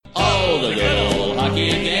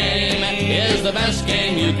hockey game is the best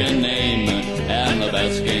game you can name. And the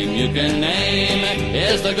best game you can name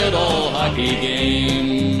is the good old hockey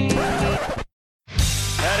game.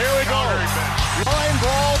 And here we go. Line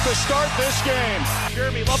brawl to start this game.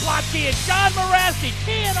 Jeremy Leblotsky and John Moraski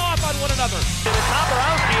teeing off on one another.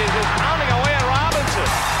 Toporowski is just pounding away at Robinson.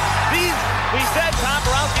 We said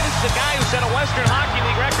Toporowski, this is the guy who set a Western Hockey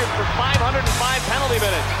League record for 505 penalty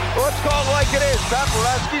minutes. Let's call it like it is.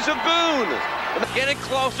 Toporowski's a goon. Getting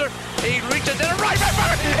closer. He reaches in a right.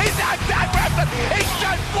 He's not Scott Grimson. He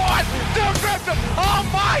shot forward. Stu Grimson. Oh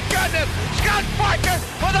my goodness. Scott Parker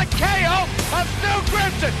with a KO of Stu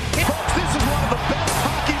Grimson. Folks, this is one of the best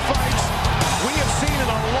hockey fights we have seen in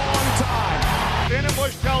a long time.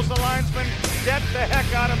 Bush tells the linesman, get the heck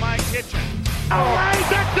out of my kitchen. Ray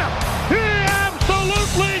Dixon, he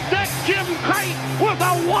absolutely decked Jim Kite with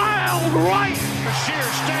a wild right. Sheer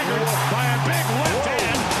staggered by a big left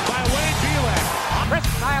hand by Wade Belak. Chris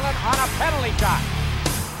Nyland on a penalty shot.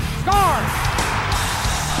 Scores!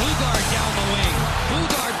 Bugard down the wing.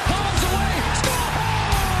 Bugard bombs away. Score!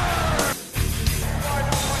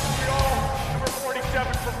 Number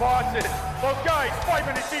 47 for Boston. Those guys, 5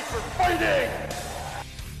 minutes each for fighting.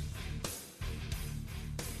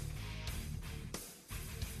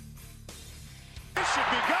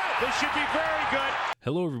 This should be very good.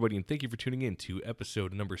 Hello, everybody, and thank you for tuning in to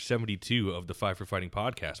episode number 72 of the Five for Fighting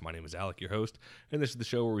podcast. My name is Alec, your host, and this is the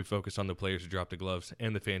show where we focus on the players who dropped the gloves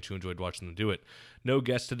and the fans who enjoyed watching them do it. No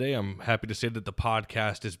guest today. I'm happy to say that the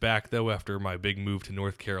podcast is back, though, after my big move to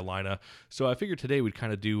North Carolina. So I figured today we'd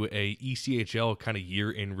kind of do a ECHL kind of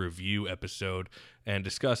year in review episode and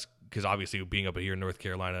discuss, because obviously being up here in North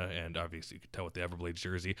Carolina, and obviously you can tell with the Everblades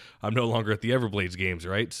jersey, I'm no longer at the Everblades games,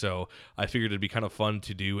 right? So I figured it'd be kind of fun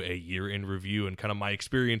to do a year in review and kind of my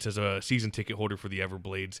experience as a season ticket holder for the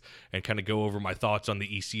Everblades and kind of go over my thoughts on the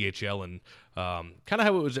ECHL and kind of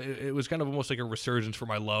how it was kind of almost like a resurgence for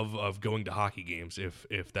my love of going to hockey games,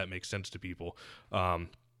 if that makes sense to people.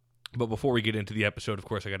 But before we get into the episode, of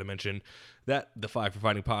course, I got to mention that the Five for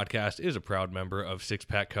Fighting podcast is a proud member of Six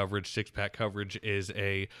Pack Coverage. Six Pack Coverage is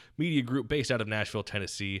a media group based out of Nashville,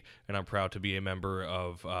 Tennessee, and I'm proud to be a member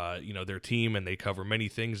of their team, and they cover many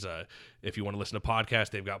things. If you want to listen to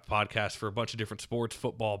podcasts, they've got podcasts for a bunch of different sports: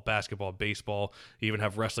 football, basketball, baseball. They even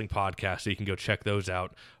have wrestling podcasts, so you can go check those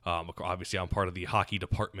out. Obviously, I'm part of the hockey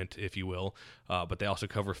department, if you will, but they also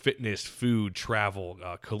cover fitness, food, travel,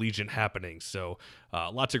 collegiate happenings. So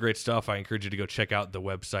lots of great stuff. I encourage you to go check out the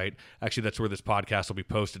website. Actually, that's where this podcast will be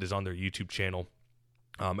posted, is on their YouTube channel.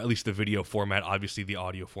 At least the video format. Obviously, the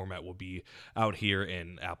audio format will be out here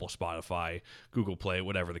in Apple, Spotify, Google Play,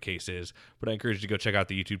 whatever the case is. But I encourage you to go check out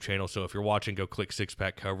the YouTube channel. So if you're watching, go click Six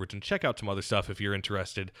Pack Coverage and check out some other stuff if you're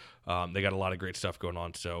interested. They got a lot of great stuff going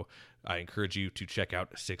on. So I encourage you to check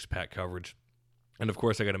out Six Pack Coverage. And of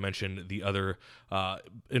course, I got to mention the other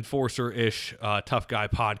enforcer-ish tough guy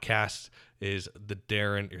podcast is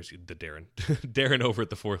Darren over at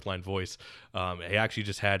the Fourth Line Voice. He actually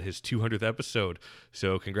just had his 200th episode,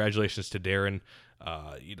 so congratulations to Darren.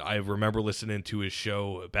 I remember listening to his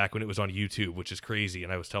show back when it was on YouTube, which is crazy,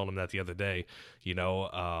 and I was telling him that the other day.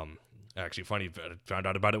 Actually, funny, I found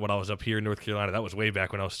out about it when I was up here in North Carolina. That was way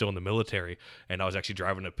back when I was still in the military, and I was actually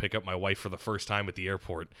driving to pick up my wife for the first time at the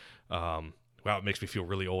airport. Wow, it makes me feel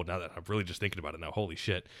really old now that I'm really just thinking about it now. Holy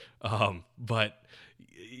shit. But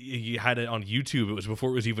you had it on YouTube. It was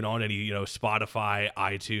before it was even on any, Spotify,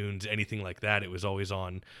 iTunes, anything like that. It was always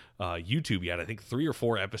on YouTube. You had, I think, 3 or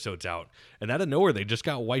 4 episodes out. And out of nowhere, they just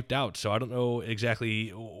got wiped out. So I don't know exactly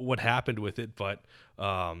what happened with it. But,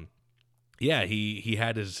 yeah, he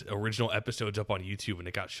had his original episodes up on YouTube, and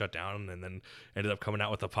it got shut down, and then ended up coming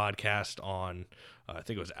out with a podcast on, I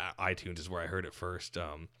think it was iTunes is where I heard it first.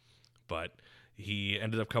 But he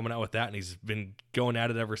ended up coming out with that, and he's been going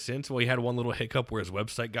at it ever since. Well, he had one little hiccup where his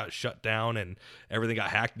website got shut down and everything got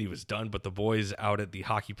hacked and he was done. But the boys out at the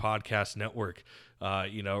Hockey Podcast Network,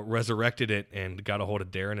 resurrected it and got a hold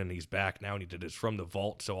of Darren, and he's back now, and he did his From the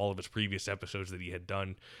Vault. So all of his previous episodes that he had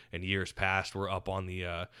done in years past were up on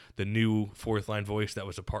the new Fourth Line Voice that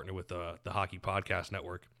was a partner with the Hockey Podcast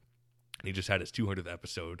Network. And he just had his 200th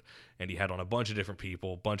episode, and he had on a bunch of different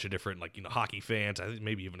people, bunch of different, hockey fans, I think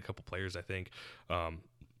maybe even a couple players, I think.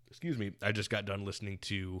 I just got done listening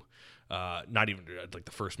to not even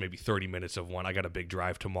the first maybe 30 minutes of one. I got a big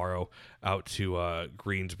drive tomorrow out to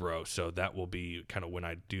Greensboro, so that will be kind of when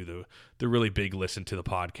I do the really big listen to the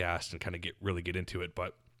podcast and kind of get into it.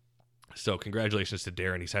 But so congratulations to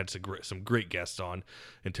Darren. He's had some great guests on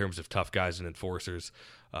in terms of tough guys and enforcers.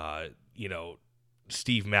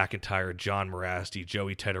 Steve McIntyre, John Morasti,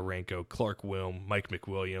 Joey Tedorenko, Clark Wilm, Mike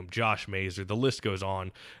McWilliam, Josh Mazer. The list goes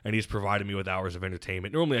on, and he's provided me with hours of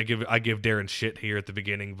entertainment. Normally, I give Darren shit here at the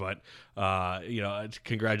beginning, but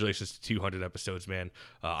congratulations to 200 episodes, man.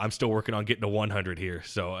 I'm still working on getting to 100 here.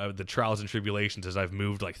 So the trials and tribulations, as I've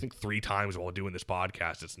moved, I think 3 times while doing this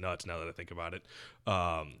podcast. It's nuts now that I think about it.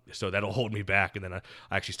 So that'll hold me back, and then I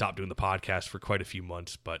actually stopped doing the podcast for quite a few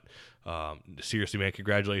months. But seriously, man,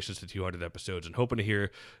 congratulations to 200 episodes, and hoping to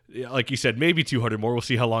hear, like you said, maybe 200 more. We'll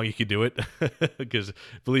see how long you can do it, because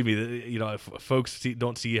believe me, if folks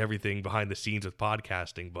don't see everything behind the scenes with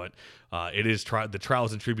podcasting, but it is the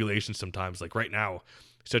trials and tribulations sometimes. Like right now,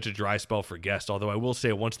 such a dry spell for guests. Although I will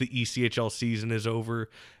say, once the ECHL season is over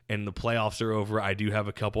and the playoffs are over, I do have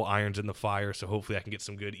a couple irons in the fire. So hopefully I can get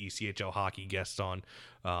some good ECHL hockey guests on,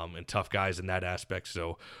 and tough guys in that aspect.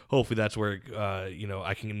 So hopefully that's where,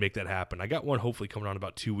 I can make that happen. I got one hopefully coming on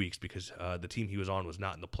about 2 weeks, because the team he was on was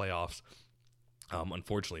not in the playoffs,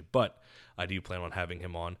 unfortunately, but I do plan on having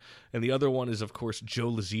him on. And the other one is, of course, Joe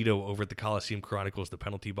Lazito over at the Coliseum Chronicles, the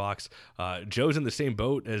Penalty Box. Joe's in the same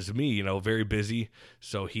boat as me, very busy.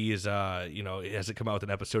 So he is, he hasn't come out with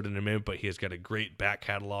an episode in a minute, but he has got a great back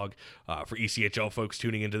catalog. For ECHL folks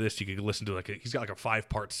tuning into this, you could listen to he's got a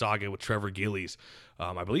 5-part saga with Trevor Gillies.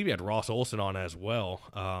 I believe he had Ross Olson on as well.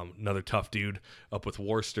 Another tough dude up with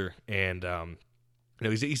Worcester. And,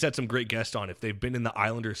 he's had some great guests on. If they've been in the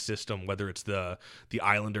Islanders system, whether it's the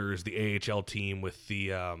Islanders, the AHL team with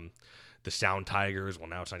the Sound Tigers. Well,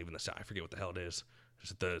 now it's not even the Sound. I forget what the hell it is. Is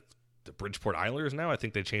it the Bridgeport Islanders now? I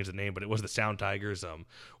think they changed the name, but it was the Sound Tigers,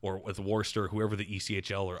 or with Worcester, whoever the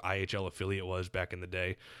ECHL or IHL affiliate was back in the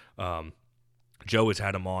day. Joe has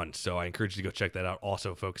had him on, so I encourage you to go check that out.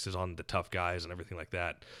 Also focuses on the tough guys and everything like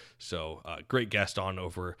that. So great guest on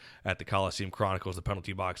over at the Coliseum Chronicles, the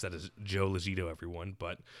Penalty Box. That is Joe Lazito, everyone.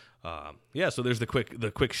 But so there's the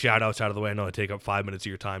quick shout outs out of the way. I know I take up 5 minutes of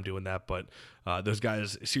your time doing that, but those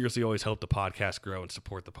guys seriously always help the podcast grow and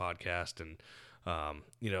support the podcast, and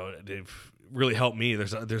they've really helped me.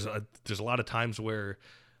 There's a lot of times where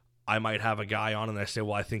I might have a guy on and I say,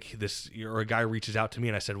 well, I think this, or a guy reaches out to me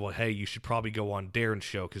and I said, well, hey, you should probably go on Darren's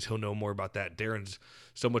show because he'll know more about that. Darren's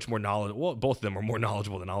so much more knowledgeable. Well, both of them are more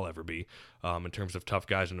knowledgeable than I'll ever be in terms of tough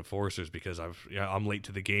guys and enforcers, because I'm late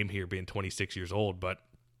to the game here, being 26 years old, but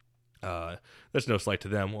that's no slight to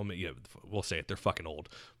them. Well, we'll say it. They're fucking old,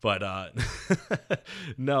 but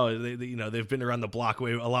no, they've been around the block a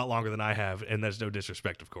lot longer than I have, and that's no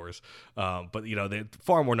disrespect, of course. But they're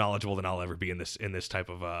far more knowledgeable than I'll ever be in this type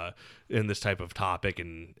of topic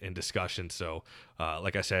and discussion. So,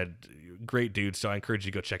 like I said, great dudes. So I encourage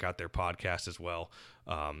you to go check out their podcast as well.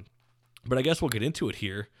 But I guess we'll get into it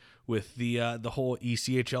here with the whole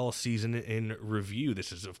ECHL season in review.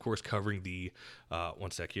 This is, of course, covering the one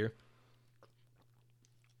sec here.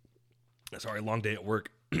 Sorry, long day at work.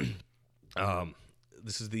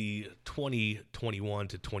 This is the 2021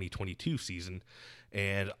 to 2022 season,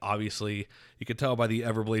 and obviously you can tell by the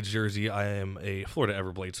Everblades jersey, I am a Florida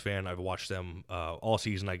Everblades fan. I've watched them all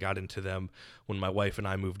season. I got into them when my wife and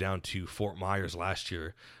I moved down to Fort Myers last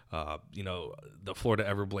year. The Florida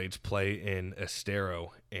Everblades play in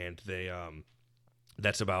Estero, and they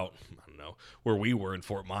that's about, I don't know, where we were in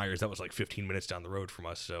Fort Myers. That was like 15 minutes down the road from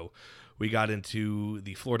us. So we got into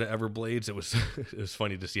the Florida Everblades. It was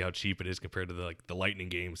funny to see how cheap it is compared to the Lightning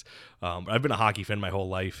games. I've been a hockey fan my whole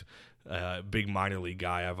life. Big minor league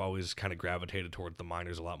guy. I've always kind of gravitated towards the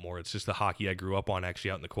minors a lot more. It's just the hockey I grew up on, actually,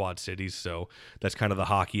 out in the Quad Cities. So that's kind of the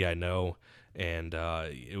hockey I know. And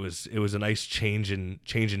it was a nice change in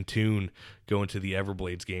tune going to the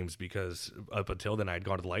Everblades games, because up until then I'd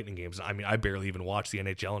gone to the Lightning games. I mean, I barely even watch the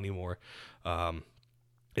NHL anymore.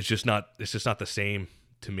 It's just not the same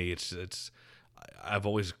to me. I've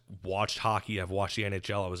always watched hockey. I've watched the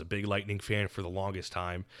NHL. I was a big Lightning fan for the longest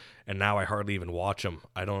time, and now I hardly even watch them.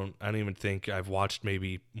 I don't even think I've watched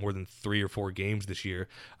maybe more than 3 or 4 games this year.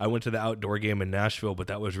 I went to the outdoor game in Nashville, but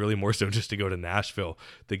that was really more so just to go to Nashville.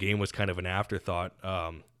 The game was kind of an afterthought,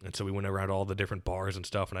 and so we went around all the different bars and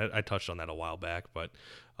stuff, and I touched on that a while back, but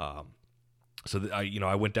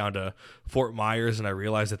I went down to Fort Myers, and I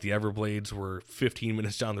realized that the Everblades were 15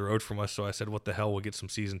 minutes down the road from us. So I said, what the hell, we'll get some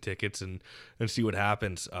season tickets and see what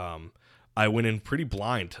happens. I went in pretty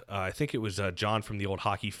blind. I think it was John from the old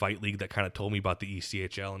Hockey Fight League that kind of told me about the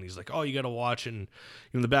ECHL, and he's like, "Oh, you got to watch." And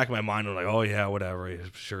in the back of my mind, I'm like, "Oh yeah, whatever.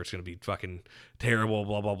 I'm sure it's gonna be fucking terrible,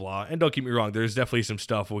 blah blah blah." And don't get me wrong, there's definitely some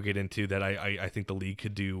stuff we'll get into that I think the league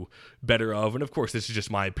could do better of. And of course, this is just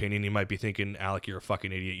my opinion. You might be thinking, "Alec, you're a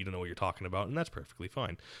fucking idiot. You don't know what you're talking about," and that's perfectly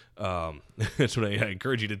fine. That's what I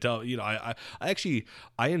encourage you to tell. I actually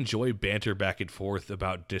enjoy banter back and forth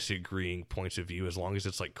about disagreeing points of view as long as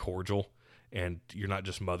it's like cordial. And you're not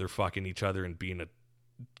just motherfucking each other and being a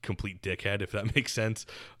complete dickhead, if that makes sense.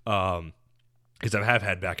 Because I have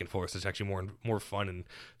had back and forth. It's actually more fun, and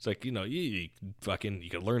it's like, you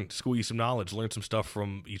can learn, school you some knowledge, learn some stuff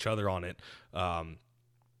from each other on it.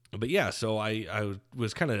 But yeah, so I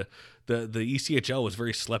was kind of the ECHL was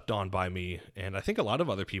very slept on by me, and I think a lot of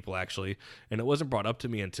other people actually. And it wasn't brought up to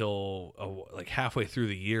me until like halfway through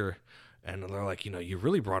the year. And they're like, you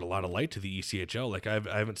really brought a lot of light to the ECHL. Like, I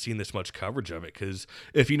haven't seen this much coverage of it. Because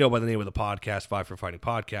if you know by the name of the podcast, Five for Fighting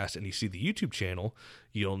Podcast, and you see the YouTube channel,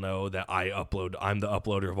 you'll know that I'm the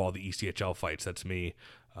uploader of all the ECHL fights. That's me.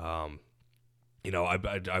 I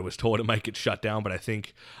was told it might get shut down, but I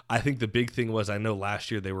think the big thing was, I know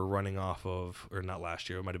last year they were running off of, or not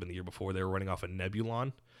last year, it might have been the year before, they were running off of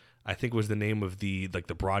Nebulon, I think was the name of the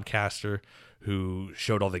broadcaster who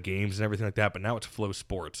showed all the games and everything like that, but now it's Flow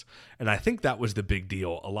Sports. And I think that was the big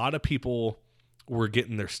deal. A lot of people were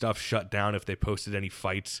getting their stuff shut down if they posted any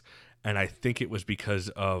fights, and I think it was because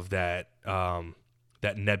of that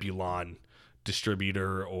Nebulon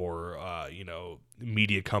distributor or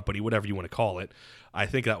media company, whatever you want to call it. I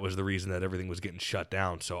think that was the reason that everything was getting shut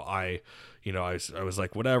down. So I was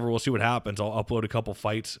like, whatever, we'll see what happens. I'll upload a couple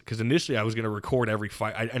fights, because initially I was going to record every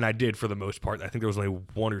fight, and I did for the most part. I think there was only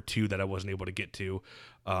one or two that I wasn't able to get to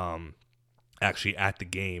actually at the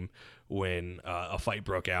game when a fight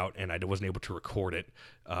broke out, and I wasn't able to record it.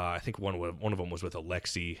 I think one of them was with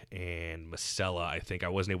Alexi and Masella. I think I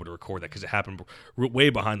wasn't able to record that because it happened way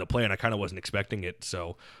behind the play, and I kind of wasn't expecting it.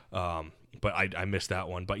 So, but I missed that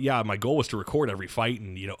one. But yeah, my goal was to record every fight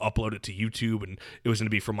and upload it to YouTube, and it was going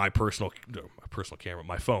to be from my personal camera,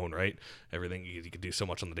 my phone, right? Everything you can do so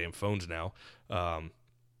much on the damn phones now.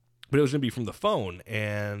 But it was going to be from the phone.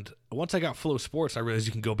 And once I got Flow Sports, I realized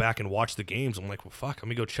you can go back and watch the games. I'm like, well, fuck, let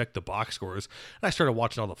me go check the box scores. And I started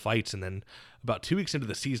watching all the fights. And then about 2 weeks into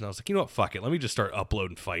the season, I was like, you know what, fuck it. Let me just start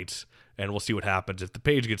uploading fights, and we'll see what happens. If the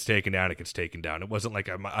page gets taken down, it gets taken down. It wasn't like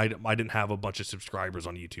I didn't have a bunch of subscribers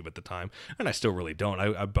on YouTube at the time, and I still really don't.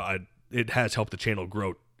 It has helped the channel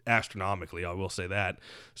grow astronomically, I will say that.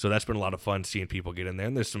 So that's been a lot of fun seeing people get in there,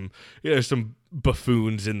 and there's some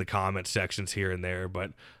buffoons in the comment sections here and there,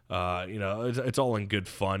 but it's all in good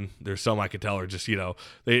fun. There's some I could tell are just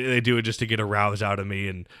they do it just to get a rouse out of me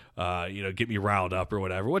and get me riled up or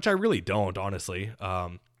whatever, which I really don't, honestly.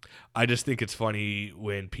 I just think it's funny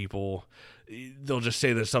when people, they'll just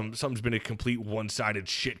say that something's been a complete one-sided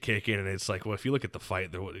shit kicking, and it's like, well, if you look at the fight,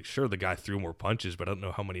 sure, the guy threw more punches, but I don't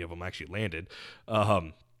know how many of them actually landed.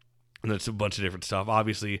 And it's a bunch of different stuff.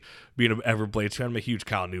 Obviously, being an Everblades fan, I'm a huge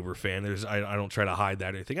Kyle Neuber fan. I don't try to hide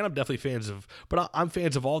that or anything. And I'm definitely I'm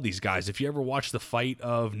fans of all these guys. If you ever watch the fight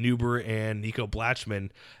of Neuber and Nico Blatchman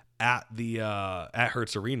at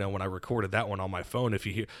Hertz Arena when I recorded that one on my phone,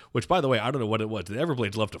 which, by the way, I don't know what it was. The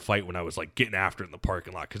Everblades loved to fight when I was like getting after it in the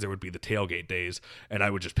parking lot, because there would be the tailgate days, and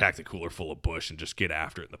I would just pack the cooler full of Busch and just get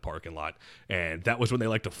after it in the parking lot. And that was when they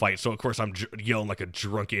liked to fight. So of course I'm yelling like a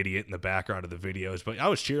drunk idiot in the background of the videos, but I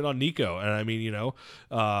was cheering on Nico. And I mean,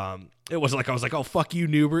 it wasn't like I was like, oh, fuck you,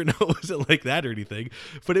 Neuber. No, it wasn't like that or anything.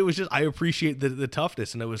 But it was just, I appreciate the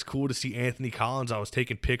toughness, and it was cool to see Anthony Collins. I was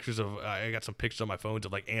taking pictures I got some pictures on my phones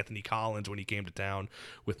of like Anthony Collins when he came to town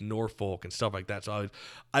with Norfolk and stuff like that. So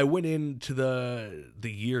I went into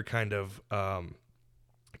the year kind of,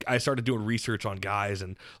 I started doing research on guys,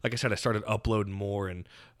 and like I said, I started uploading more, and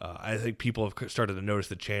I think people have started to notice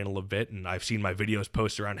the channel a bit, and I've seen my videos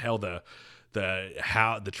posted around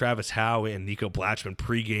the Travis Howe and Nico Blatchman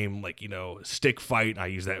pregame, stick fight. I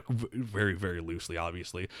use that very, very loosely,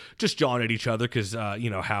 obviously, just jawing at each other, because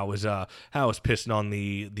Howe was pissing on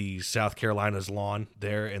the South Carolina's lawn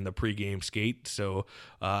there in the pregame skate. So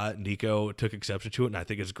Nico took exception to it, and I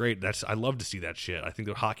think it's great. I love to see that shit. I think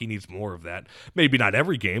that hockey needs more of that. Maybe not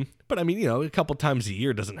every game, but I mean, a couple times a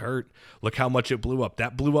year doesn't hurt. Look how much it blew up.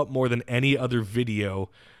 That blew up more than any other video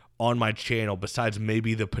on my channel, besides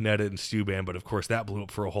maybe the Panetta and Subban, but of course that blew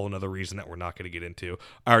up for a whole another reason that we're not going to get into.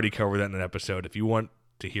 I already covered that in an episode. If you want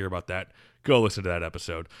to hear about that, go listen to that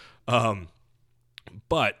episode.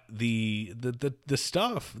 But the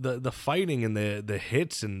stuff, the fighting and the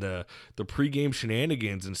hits and the pregame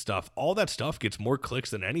shenanigans and stuff, all that stuff gets more clicks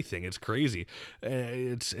than anything. It's crazy.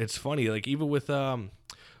 It's funny. Like even with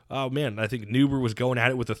oh man, I think Nuber was going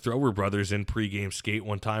at it with the Thrower brothers in pregame skate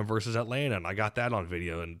one time versus Atlanta, and I got that on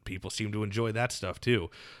video, and people seem to enjoy that stuff too.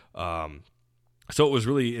 So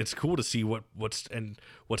it's cool to see what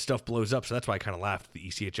stuff blows up. So that's why I kind of laughed. The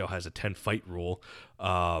ECHL has a 10 fight rule.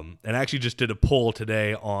 And I actually just did a poll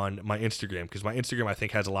today on my Instagram, because my Instagram, I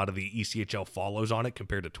think, has a lot of the ECHL follows on it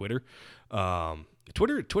compared to Twitter.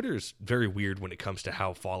 Twitter is very weird when it comes to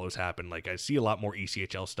how follows happen. Like I see a lot more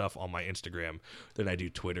ECHL stuff on my Instagram than I do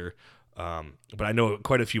Twitter. But I know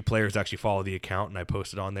quite a few players actually follow the account, and I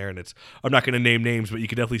posted on there, and I'm not going to name names, but you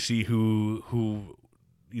can definitely see who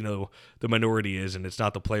the minority is, and it's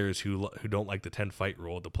not the players who don't like the 10 fight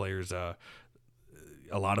rule. The players, a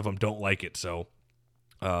lot of them don't like it. So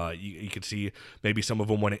you could see maybe some of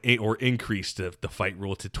them want to increase the fight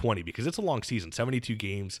rule to 20, because it's a long season. 72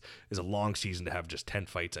 games is a long season to have just 10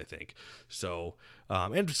 fights, I think. So,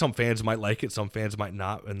 and some fans might like it, some fans might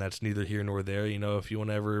not, and that's neither here nor there. If you want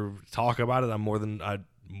to ever talk about it, I'm more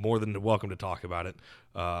than welcome to talk about it.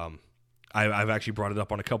 I've actually brought it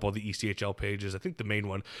up on a couple of the ECHL pages. I think the main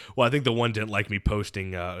one, I think the one didn't like me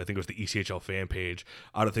posting, I think it was the ECHL fan page.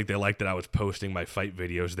 I don't think they liked that I was posting my fight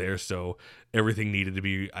videos there, so everything needed to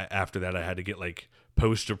be, after that I had to get like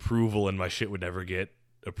post approval, and my shit would never get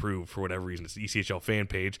approved for whatever reason. It's the ECHL fan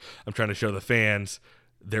page. I'm trying to show the fans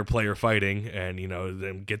their player fighting and,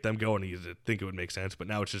 then get them going. You think it would make sense, but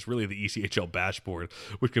now it's just really the ECHL dashboard,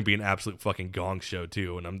 which can be an absolute fucking gong show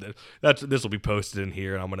too. And this will be posted in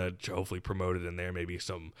here, and I'm going to hopefully promote it in there. Maybe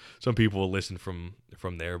some people will listen from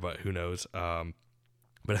there, but who knows?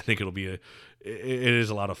 But I think it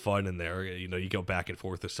is a lot of fun in there. You go back and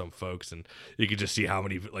forth with some folks, and you can just see how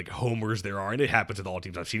many like homers there are. And it happens with all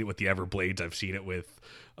teams. I've seen it with the Everblades. I've seen it with,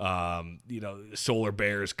 Solar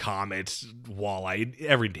Bears, Comets, Walleye.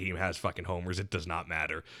 Every team has fucking homers. It does not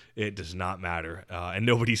matter. And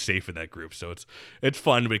nobody's safe in that group. So it's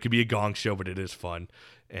fun, but it could be a gong show, but it is fun.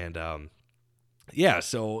 And, yeah,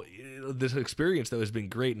 so this experience, though, has been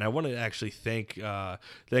great, and I want to actually thank a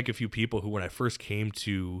few people who, when I first came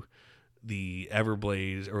to the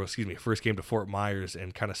Everblades, first came to Fort Myers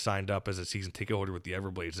and kind of signed up as a season ticket holder with the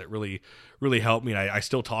Everblades, that really, really helped me. And I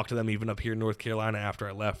still talk to them even up here in North Carolina after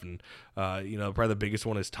I left, and probably the biggest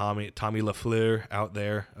one is Tommy Lafleur out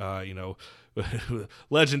there.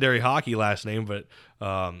 Legendary hockey last name, but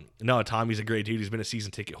no, Tommy's a great dude. He's been a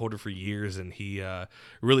season ticket holder for years, and he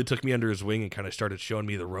really took me under his wing and kind of started showing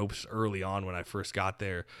me the ropes early on when I first got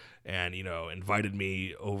there, and invited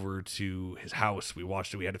me over to his house.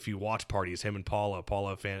 We had a few watch parties, him and Paula,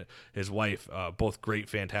 his wife, both great,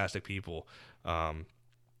 fantastic people.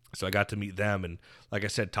 So I got to meet them, and like I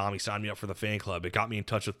said, Tommy signed me up for the fan club. It got me in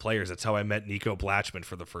touch with players. That's how I met Nico Blatchman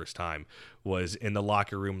for the first time, was in the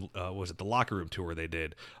locker room. Was it the locker room tour they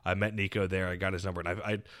did? I met Nico there. I got his number,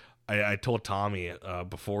 and I told Tommy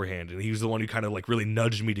beforehand, and he was the one who kind of like really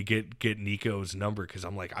nudged me to get Nico's number, because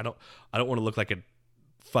I'm like, I don't want to look like a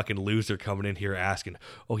fucking loser coming in here asking,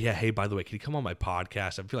 oh yeah, hey, by the way, can you come on my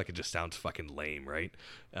podcast? I feel like it just sounds fucking lame, right?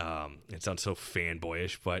 It sounds so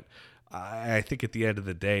fanboyish, but I think at the end of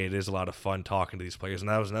the day, it is a lot of fun talking to these players. And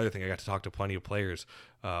that was another thing. I got to talk to plenty of players,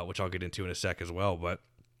 which I'll get into in a sec as well. But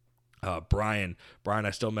Brian,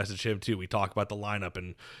 I still message him too. We talk about the lineup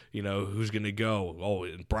and, who's going to go. Oh,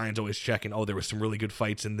 and Brian's always checking. Oh, there was some really good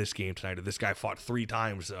fights in this game tonight. Or this guy fought 3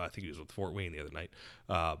 times. I think he was with Fort Wayne the other night.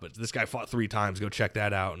 But this guy fought 3 times. Go check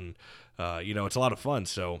that out. And, it's a lot of fun.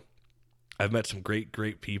 So I've met some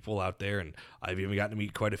great people out there, and I've even gotten to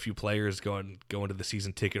meet quite a few players going to the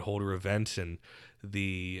season ticket holder events and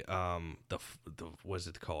the what's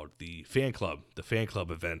it called? The fan club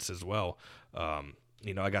events as well.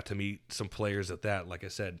 I got to meet some players at that. Like I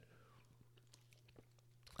said,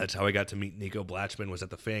 that's how I got to meet Nico Blatchman, was at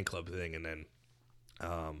the fan club thing, and then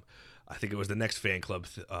I think it was the next fan club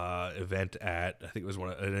event at, I think it was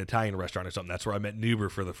an Italian restaurant or something. That's where I met Nuber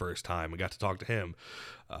for the first time. I got to talk to him.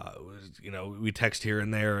 We text here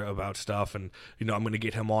and there about stuff, and I'm going to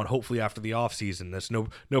get him on hopefully after the off season. That's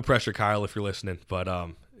no pressure, Kyle, if you're listening. But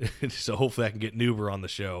so hopefully I can get Nuber on the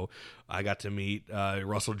show. I got to meet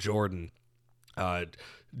Russell Jordan.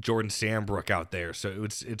 Jordan Sambrook out there. So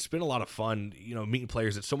it's been a lot of fun, meeting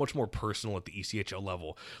players. It's so much more personal at the ECHL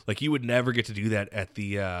level. Like, you would never get to do that at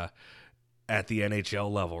the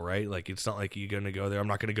NHL level, right? Like, it's not like you're going to go there. I'm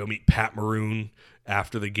not going to go meet Pat Maroon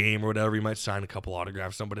after the game or whatever. You might sign a couple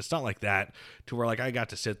autographs, but it's not like that, to where like I got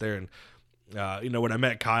to sit there and when I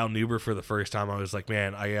met Kyle Neuber for the first time, I was like,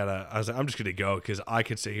 man, I'm just gonna go because I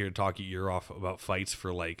could sit here and talk your ear off about fights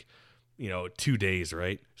for 2 days,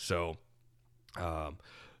 right? So,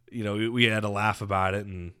 we had a laugh about it,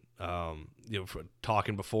 and for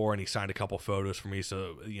talking before, and he signed a couple photos for me.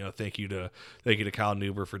 So, thank you to Kyle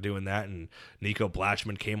Neuber for doing that. And Nico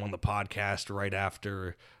Blatchman came on the podcast right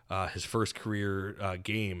after his first career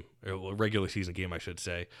game, or regular season game, I should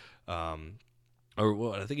say.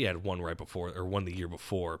 I think he had one right before, or one the year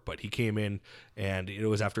before, but he came in, and it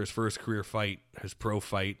was after his first career fight, his pro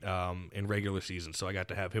fight in regular season. So I got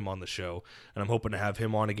to have him on the show, and I'm hoping to have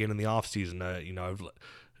him on again in the off season. I've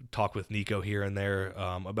talked with Nico here and there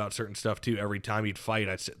about certain stuff too. Every time he'd fight,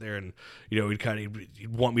 I'd sit there and he'd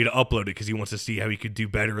want me to upload it because he wants to see how he could do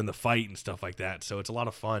better in the fight and stuff like that. So it's a lot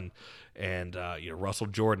of fun. And Russell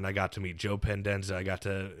Jordan, I got to meet. Joe Pendenza, I got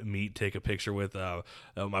to meet, take a picture with.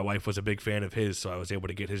 My wife was a big fan of his, so I was able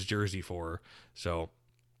to get his jersey for her. So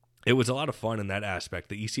it was a lot of fun in that aspect.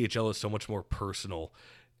 The ECHL is so much more personal,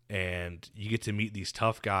 and you get to meet these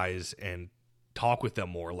tough guys and talk with them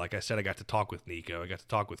more. Like I said, I got to talk with Nico, I got to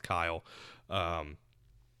talk with Kyle, and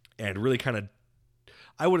really kind of,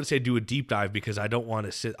 I wouldn't say do a deep dive because I don't want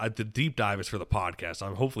to sit. The deep dive is for the podcast.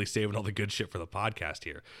 I'm hopefully saving all the good shit for the podcast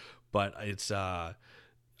here, but it's like,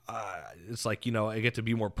 I get to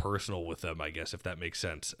be more personal with them, I guess, if that makes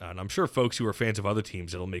sense. And I'm sure folks who are fans of other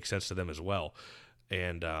teams, it'll make sense to them as well.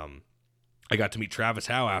 And I got to meet Travis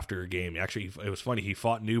Howe after a game. Actually, it was funny. He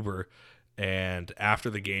fought Neuber, and after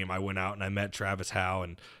the game, I went out and I met Travis Howe,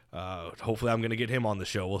 and hopefully I'm going to get him on the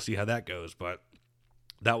show. We'll see how that goes, but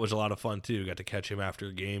that was a lot of fun too. Got to catch him after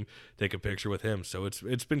a game, take a picture with him. So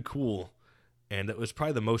it's been cool, and it was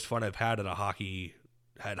probably the most fun I've had at hockey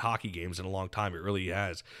games in a long time. It really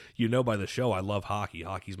has. By the show, I love hockey.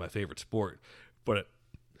 Hockey's my favorite sport, but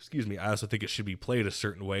I also think it should be played a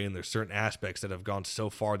certain way, and there's certain aspects that have gone so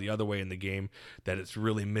far the other way in the game that it's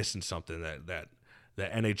really missing something that the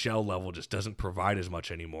NHL level just doesn't provide as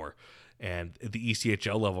much anymore. And the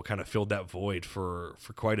ECHL level kind of filled that void for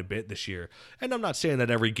quite a bit this year. And I'm not saying that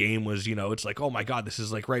every game was, it's like, oh my God, this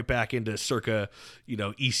is like right back into circa,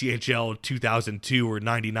 ECHL 2002 or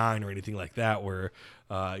 99 or anything like that, where,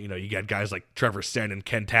 you got guys like Trevor Sen and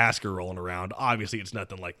Ken Tasker rolling around. Obviously, it's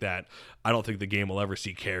nothing like that. I don't think the game will ever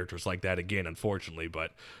see characters like that again, unfortunately.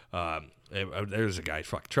 But there's a guy,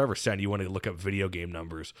 Trevor Sen. You want to look up video game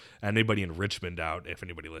numbers. Anybody in Richmond out, if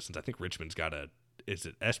anybody listens, I think Richmond's got is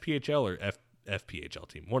it SPHL or FPHL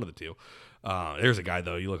team? One of the two. There's a guy,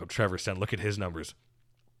 though. You look up Trevor Sen, look at his numbers.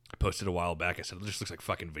 I posted a while back. I said, it just looks like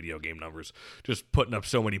fucking video game numbers. Just putting up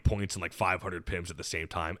so many points and like 500 pims at the same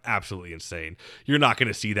time. Absolutely insane. You're not going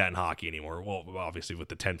to see that in hockey anymore. Well, obviously with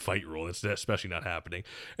the 10 fight rule, it's especially not happening.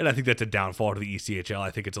 And I think that's a downfall to the ECHL.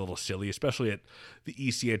 I think it's a little silly, especially at the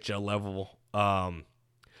ECHL level.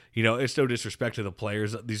 It's no disrespect to the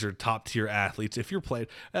players. These are top tier athletes. If you're playing,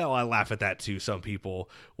 I laugh at that too. Some people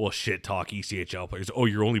will shit talk ECHL players. Oh,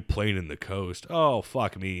 you're only playing in the coast. Oh,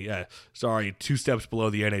 fuck me. Yeah, sorry, 2 steps below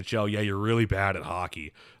the NHL. Yeah, you're really bad at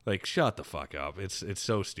hockey. Like, shut the fuck up. It's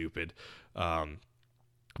so stupid.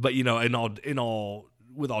 But in all,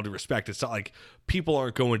 with all due respect, it's not like people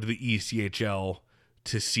aren't going to the ECHL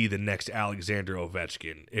to see the next Alexander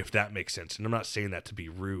Ovechkin, if that makes sense. And I'm not saying that to be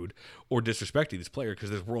rude or disrespecting this player, because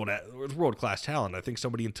there's world-class talent. I think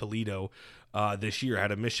somebody in Toledo this year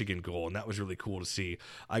had a Michigan goal, and that was really cool to see.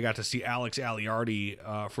 I got to see Alex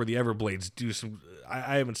Aliardi for the Everblades do some.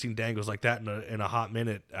 I haven't seen dangles like that in a hot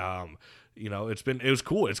minute. It was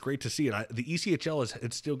cool. It's great to see. And the ECHL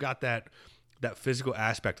it's still got that physical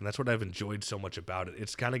aspect, and that's what I've enjoyed so much about it.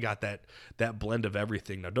 It's kind of got that blend of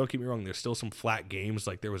everything. Now, don't get me wrong, there's still some flat games.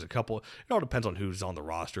 Like, there was a couple, it all depends on who's on the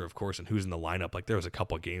roster, of course, and who's in the lineup. Like, there was a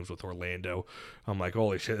couple of games with Orlando. I'm like,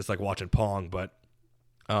 holy shit, it's like watching Pong, but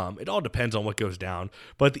it all depends on what goes down.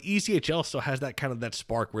 But the ECHL still has that kind of that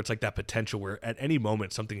spark where it's like that potential where at any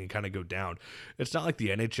moment something can kind of go down. It's not like the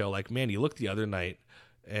NHL. Like, man, you look the other night,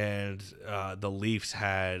 and the Leafs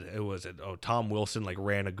had, Tom Wilson like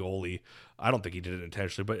ran a goalie. I don't think he did it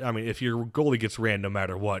intentionally, but I mean, if your goalie gets ran no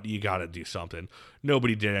matter what, you got to do something.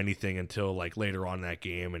 Nobody did anything until like later on in that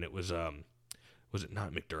game, and it was it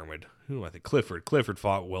not McDermott? Who I think Clifford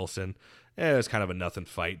fought Wilson. It was kind of a nothing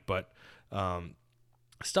fight, but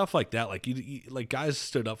stuff like that, like like guys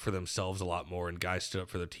stood up for themselves a lot more, and guys stood up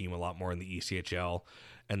for their team a lot more in the ECHL,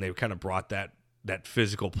 and they kind of brought that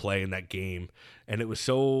physical play in that game, and it was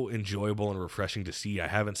so enjoyable and refreshing to see. I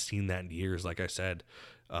haven't seen that in years, like I said.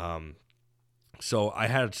 So I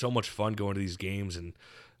had so much fun going to these games, and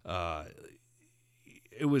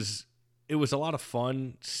it was a lot of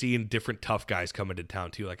fun seeing different tough guys come into town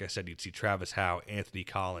too. Like I said, you'd see Travis Howe, Anthony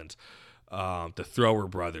Collins, the Thrower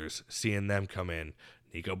brothers, seeing them come in,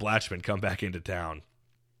 Nico Blatchman come back into town.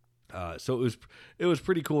 So it was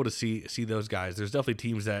pretty cool to see those guys. There's definitely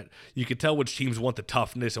teams that you could tell which teams want the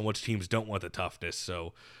toughness and which teams don't want the toughness.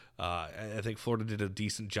 So I think Florida did a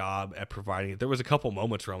decent job at providing it. There was a couple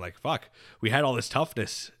moments where I'm like, fuck, we had all this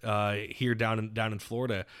toughness here down in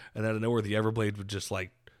Florida, and then out of nowhere the Everblades would just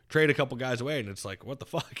like trade a couple guys away, and it's like, what the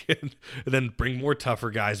fuck? And then bring more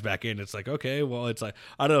tougher guys back in. It's like, okay, well, it's like,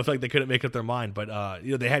 I don't know if like they couldn't make up their mind, but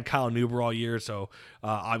they had Kyle Neuber all year, so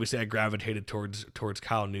obviously I gravitated towards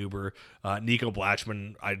Kyle Neuber. Nico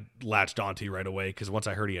Blatchman I latched onto right away, because once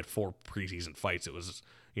I heard he had 4 preseason fights, it was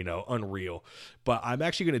unreal. But I'm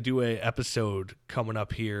actually going to do a episode coming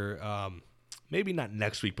up here, maybe not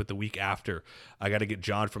next week, but the week after. I got to get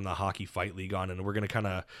John from the Hockey Fight League on, and we're going to kind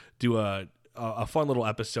of do a fun little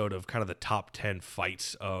episode of kind of the top 10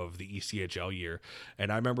 fights of the ECHL year.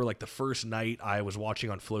 And I remember like the first night I was watching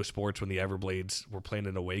on Flow Sports when the Everblades were playing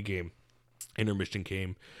an away game, intermission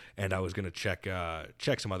came, and I was going to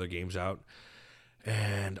check some other games out.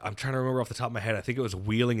 And I'm trying to remember off the top of my head, I think it was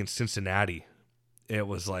Wheeling and Cincinnati. It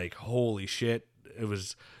was like, holy shit. It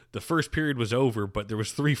was, the first period was over, but there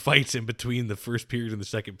was 3 fights in between the first period and the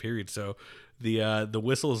second period. So the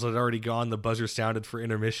whistles had already gone, the buzzer sounded for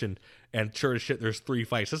intermission, and sure as shit, there's 3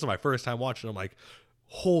 fights. This is my first time watching. I'm like,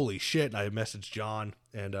 holy shit. And I messaged John,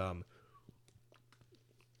 and I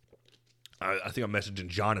think I'm messaging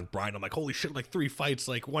John and Brian. I'm like, holy shit, like 3 fights,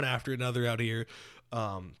 like one after another out here.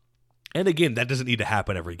 And again, that doesn't need to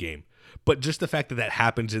happen every game. But just the fact that that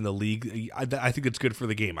happens in the league, I think it's good for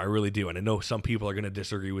the game. I really do. And I know some people are going to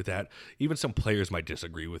disagree with that. Even some players might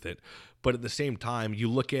disagree with it. But at the same time, you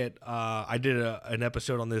look at, I did an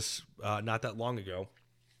episode on this not that long ago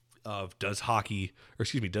of does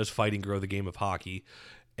fighting grow the game of hockey?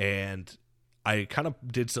 And I kind of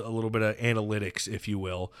did a little bit of analytics, if you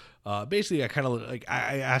will. Basically,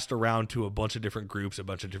 I asked around to a bunch of different groups, a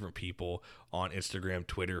bunch of different people on Instagram,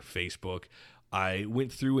 Twitter, Facebook. I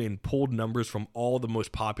went through and pulled numbers from all the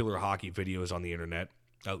most popular hockey videos on the internet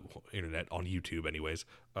on YouTube anyways.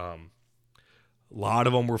 A lot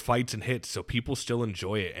of them were fights and hits, so people still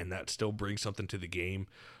enjoy it, and that still brings something to the game.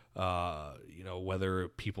 Whether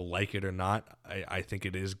people like it or not, I think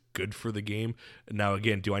it is good for the game. Now,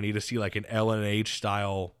 again, do I need to see like an LNH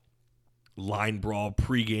style line brawl,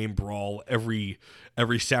 pregame brawl every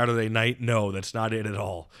Saturday night? No, that's not it at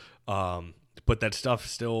all. But that stuff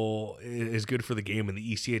still is good for the game, and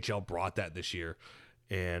the ECHL brought that this year,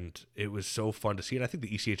 and it was so fun to see. And I think the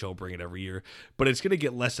ECHL will bring it every year, but it's going to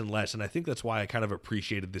get less and less, and I think that's why I kind of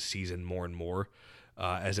appreciated this season more and more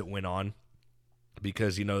as it went on,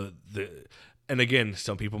 because, and again,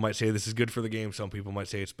 some people might say this is good for the game, some people might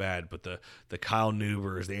say it's bad, but the Kyle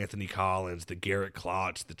Neubers, the Anthony Collins, the Garrett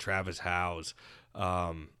Klotz, the Travis Howes,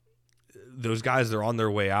 those guys, they're on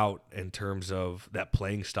their way out in terms of that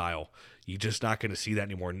playing style. You're just not going to see that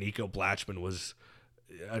anymore. Nico Blatchman was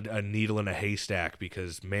a needle in a haystack,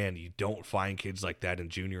 because, man, you don't find kids like that in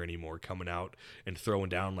junior anymore coming out and throwing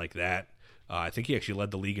down like that. I think he actually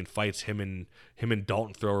led the league in fights. Him and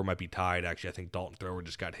Dalton Thrower might be tied. Actually, I think Dalton Thrower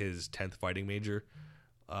just got his 10th fighting major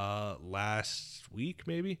last week,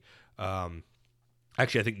 maybe.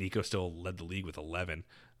 Actually, I think Nico still led the league with 11.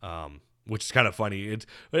 Which is kind of funny.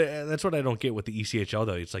 That's what I don't get with the ECHL,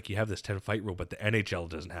 though. It's like you have this 10-fight rule, but the NHL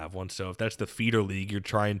doesn't have one. So if that's the feeder league you're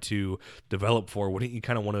trying to develop for, wouldn't you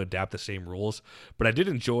kind of want to adapt the same rules? But I did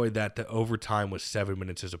enjoy that the overtime was 7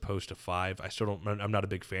 minutes as opposed to 5. I'm not a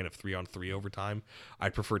big fan of 3-on-3 overtime. I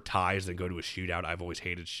prefer ties than go to a shootout. I've always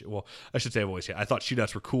hated. I thought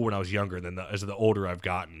shootouts were cool when I was younger. And then as the older I've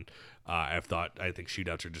gotten, I think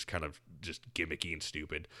shootouts are just kind of just gimmicky and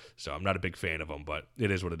stupid. So I'm not a big fan of them, but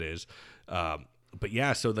it is what it is. But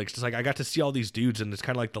yeah, so I got to see all these dudes, and it's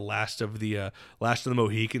kind of like the last of the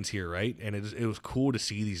Mohicans here, right? And it was cool to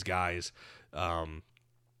see these guys,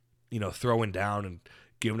 throwing down and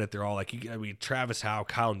giving it their all. Travis Howe,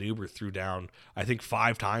 Kyle Neuber threw down, I think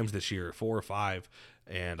 5 times this year, 4 or 5,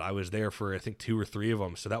 and I was there for I think 2 or 3 of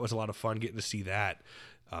them. So that was a lot of fun getting to see that.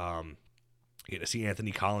 Get to see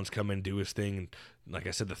Anthony Collins come in and do his thing. And like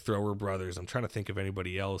I said, the Thrower brothers. I'm trying to think of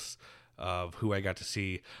anybody else of who I got to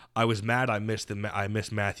see. I was mad I missed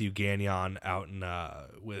Matthew Gagnon out in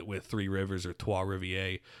with Three Rivers or Trois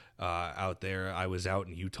Rivières out there. I was out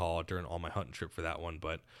in Utah during all my hunting trip for that one.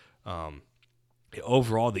 But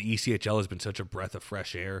overall, the ECHL has been such a breath of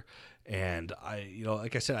fresh air. And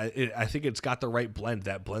like I said, I think it's got the right blend,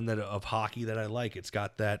 of hockey that I like. It's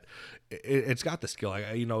got that, it's got the skill.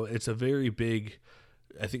 It's a very big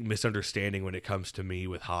I think, misunderstanding when it comes to me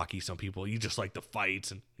with hockey. Some people, you just like the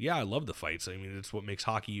fights, and yeah, I love the fights. I mean, it's what makes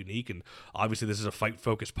hockey unique, and obviously this is a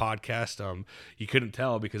fight-focused podcast. You couldn't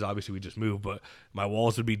tell because obviously we just moved, but my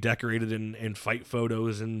walls would be decorated in fight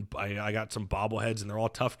photos, and I got some bobbleheads, and they're all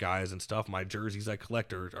tough guys and stuff. My jerseys I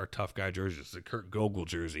collect are tough guy jerseys. It's a Kurt Gogol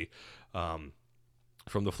jersey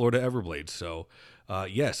from the Florida Everblades. So,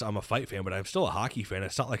 yes, I'm a fight fan, but I'm still a hockey fan.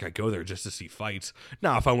 It's not like I go there just to see fights.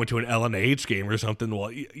 Now, if I went to an LNH game or something,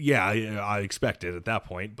 well, yeah, I expect it at that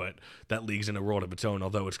point, but that league's in a world of its own,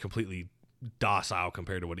 although it's completely docile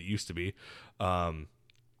compared to what it used to be.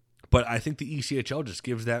 But I think the ECHL just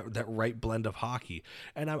gives that right blend of hockey.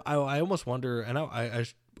 And I almost wonder, and I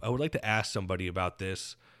would like to ask somebody about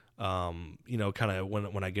this, kind of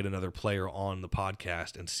when I get another player on the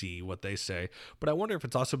podcast and see what they say. But I wonder if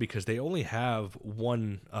it's also because they only have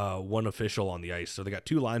one official on the ice. So they got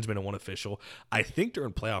 2 linesmen and 1 official. I think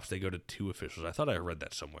during playoffs they go to 2 officials. I thought I read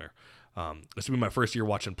that somewhere. This will be my first year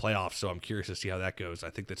watching playoffs, so I'm curious to see how that goes.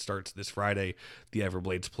 I think that starts this Friday. The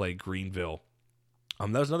Everblades play Greenville.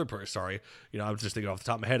 That was another person. Sorry, I was just thinking off the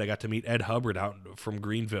top of my head. I got to meet Ed Hubbard out from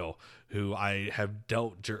Greenville, who I have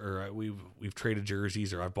we've traded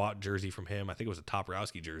jerseys, or I've bought jersey from him. I think it was a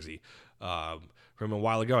Toporowski jersey from him a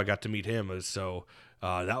while ago. I got to meet him, so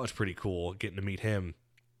that was pretty cool getting to meet him.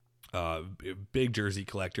 Big jersey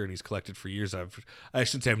collector, and he's collected for years. I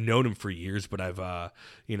shouldn't say I've known him for years, but I've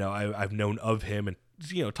known of him and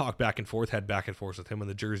talked back and forth, had back and forth with him in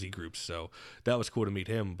the jersey groups. So that was cool to meet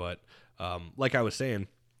him. But like I was saying,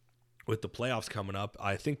 with the playoffs coming up,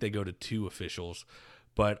 I think they go to 2 officials.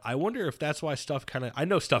 But I wonder if that's why I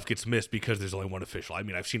know stuff gets missed because there's only 1 official. I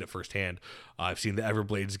mean, I've seen it firsthand. I've seen the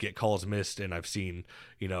Everblades get calls missed, and I've seen,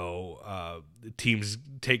 teams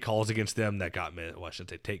take calls against them that got missed. Well, I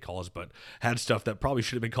shouldn't say take calls, but had stuff that probably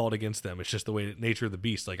should have been called against them. It's just the nature of the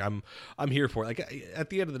beast. Like, I'm here for it. Like,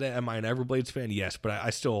 at the end of the day, am I an Everblades fan? Yes, but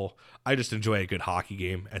I just enjoy a good hockey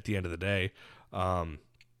game at the end of the day.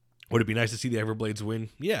 Would it be nice to see the Everblades win?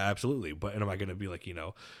 Yeah, absolutely. But am I going to be like,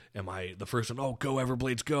 am I the first one? Oh, go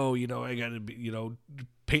Everblades, go! I got to be,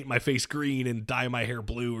 paint my face green and dye my hair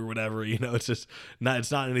blue or whatever. It's just not. It's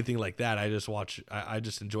not anything like that. I just watch. I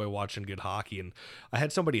just enjoy watching good hockey. And I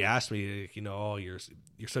had somebody ask me, oh, you're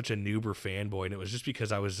such a Nuber fanboy, and it was just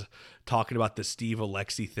because I was talking about the Steve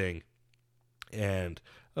Alexi thing, and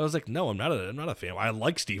I was like, no, I'm not a fan. I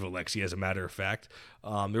like Steve Alexi, as a matter of fact.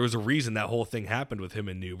 There was a reason that whole thing happened with him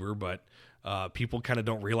and Nuber, but people kind of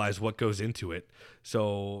don't realize what goes into it.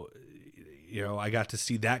 So, I got to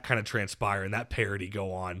see that kind of transpire and that parody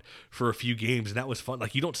go on for a few games, and that was fun.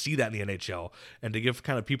 Like, you don't see that in the NHL. And to give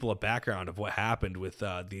kind of people a background of what happened with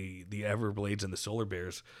the Everblades and the Solar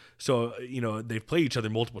Bears. So, they've played each other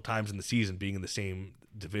multiple times in the season, being in the same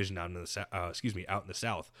division out in the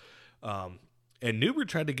South. And Nuber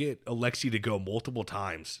tried to get Alexi to go multiple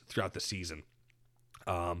times throughout the season.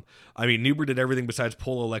 Nuber did everything besides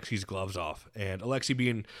pull Alexi's gloves off. And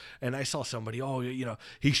Alexi and I saw somebody,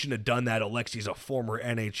 he shouldn't have done that. Alexi's a former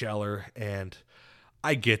NHLer. And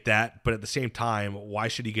I get that. But at the same time, why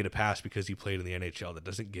should he get a pass because he played in the NHL? That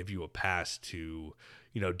doesn't give you a pass to,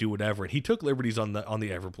 do whatever. And he took liberties on the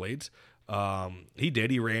Everblades. He did.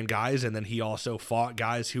 He ran guys, and then he also fought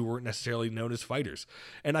guys who weren't necessarily known as fighters.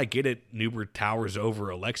 And I get it. Nuber towers over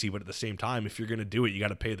Alexi, but at the same time, if you're going to do it, you got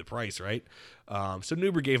to pay the price, right? So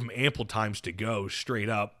Nuber gave him ample times to go straight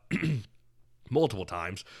up. Multiple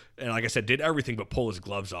times, and like I said, did everything but pull his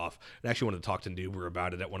gloves off. And actually wanted to talk to Nuber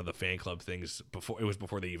about it at one of the fan club things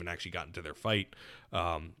before they even actually got into their fight.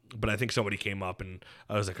 But I think somebody came up, and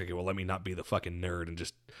I was like, okay, well, let me not be the fucking nerd and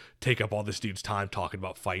just take up all this dude's time talking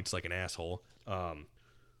about fights like an asshole. But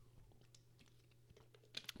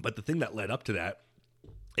the thing that led up to that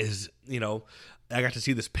is, I got to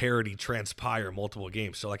see this parody transpire multiple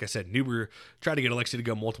games. So like I said, Nuber tried to get Alexi to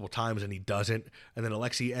go multiple times, and he doesn't. And then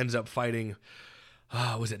Alexi ends up fighting,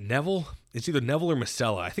 was it Neville? It's either Neville or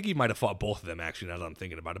Masella. I think he might have fought both of them, actually, now that I'm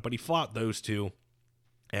thinking about it. But he fought those two,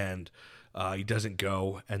 and he doesn't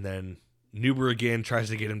go. And then Nuber again tries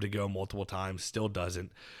to get him to go multiple times, still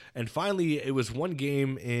doesn't. And finally, it was one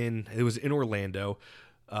game in Orlando.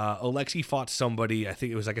 Alexi fought somebody, I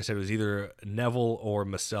think it was, like I said, it was either Neville or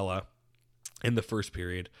Masella in the first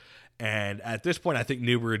period. And at this point, I think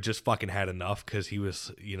Nuber had just fucking had enough because he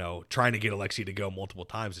was, trying to get Alexi to go multiple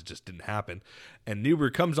times. It just didn't happen. And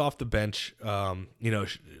Nuber comes off the bench,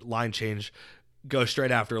 line change, goes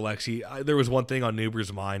straight after Alexi. There was one thing on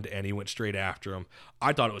Nuber's mind, and he went straight after him.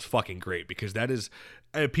 I thought it was fucking great because that is,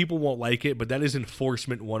 people won't like it, but that is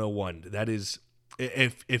enforcement 101. That is,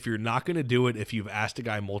 if you're not going to do it, if you've asked a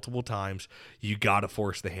guy multiple times, you got to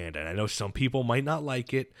force the hand. And I know some people might not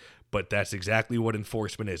like it, but that's exactly what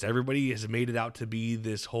enforcement is. Everybody has made it out to be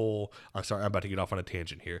this whole, I'm sorry, I'm about to get off on a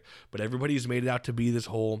tangent here, but everybody's made it out to be this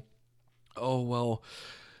whole, oh, well,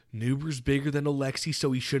 Nuber's bigger than Alexi,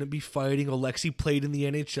 so he shouldn't be fighting. Alexi played in the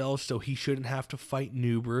NHL, so he shouldn't have to fight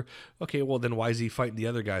Nuber. Okay, well, then why is he fighting the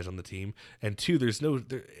other guys on the team? And two,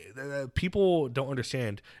 people don't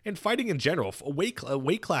understand. And fighting in general, a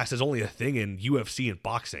weight class is only a thing in UFC and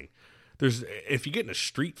boxing. If you get in a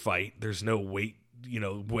street fight, there's no weight,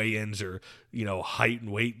 weigh-ins or, height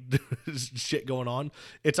and weight shit going on.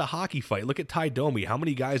 It's a hockey fight. Look at Ty Domi. How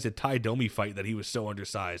many guys did Ty Domi fight that he was so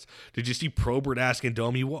undersized? Did you see Probert asking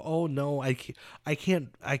Domi, well, oh no, I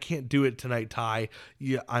can't do it tonight, Ty.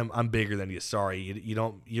 Yeah, I'm bigger than you. Sorry.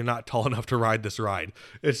 You're not tall enough to ride this ride.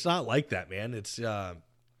 It's not like that, man. It's a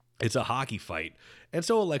hockey fight. And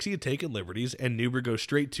so Alexi had taken liberties and Nuber goes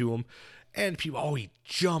straight to him. And people, he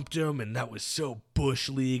jumped him, and that was so Bush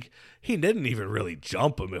League. He didn't even really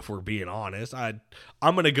jump him, if we're being honest. I'm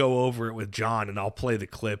going to go over it with John, and I'll play the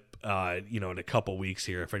clip, in a couple weeks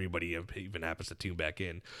here, if anybody even happens to tune back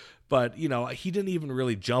in. But, he didn't even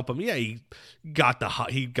really jump him. Yeah, he got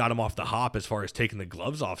him off the hop as far as taking the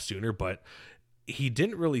gloves off sooner, but he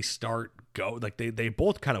didn't really go like they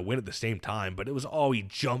both kind of went at the same time, but it was, he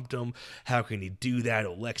jumped him. How can he do that?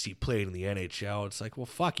 Alexi played in the NHL. It's like, well,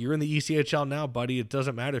 fuck, you're in the ECHL now, buddy. It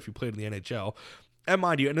doesn't matter if you played in the NHL. And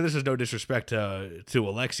mind you, and this is no disrespect to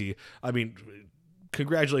Alexi. I mean,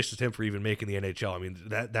 congratulations to him for even making the NHL. I mean,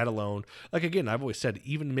 that alone, like, again, I've always said,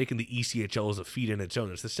 even making the ECHL is a feat in its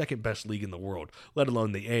own. It's the second best league in the world, let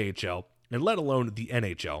alone the AHL, and let alone the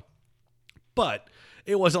NHL. But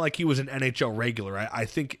it wasn't like he was an NHL regular. I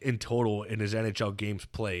think in total, in his NHL games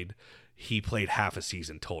played, he played half a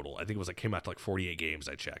season total. I think it came out to like 48 games,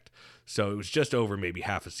 I checked. So it was just over maybe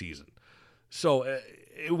half a season. So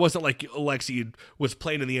it wasn't like Alexi was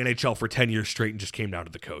playing in the NHL for 10 years straight and just came down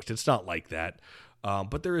to the coast. It's not like that.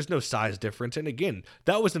 But there is no size difference. And again,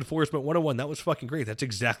 that was Enforcement 101. That was fucking great. That's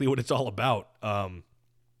exactly what it's all about. And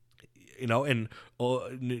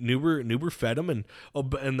Nuber fed him, and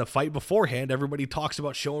the fight beforehand, everybody talks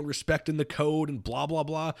about showing respect in the code and blah, blah,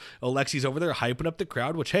 blah. Alexi's over there hyping up the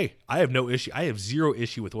crowd, which, hey, I have no issue. I have zero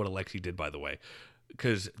issue with what Alexi did, by the way.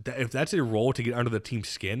 Because if that's a role to get under the team's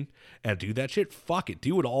skin and do that shit, fuck it.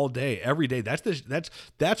 Do it all day, every day. That's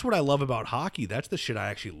what I love about hockey. That's the shit I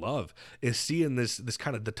actually love, is seeing this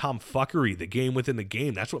kind of the tomfuckery, the game within the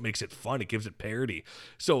game. That's what makes it fun. It gives it parody.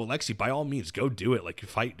 So Alexi, by all means, go do it. Like,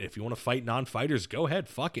 if you want to fight non-fighters, go ahead.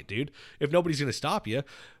 Fuck it, dude. If nobody's going to stop you.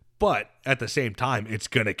 But at the same time, it's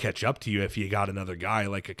going to catch up to you if you got another guy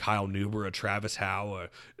like a Kyle Nuber, a Travis Howe,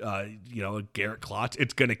 a Garrett Klotz.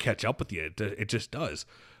 It's going to catch up with you. It just does.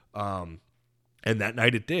 And that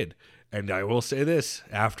night it did. And I will say this,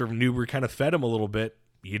 after Nuber kind of fed him a little bit,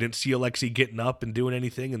 you didn't see Alexi getting up and doing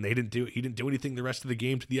anything, and he didn't do anything the rest of the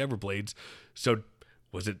game to the Everblades. So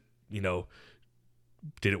was it,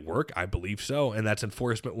 did it work? I believe so, and that's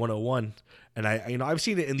Enforcement 101. And I've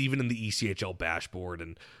seen it even in the ECHL Bashboard,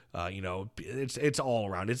 and it's all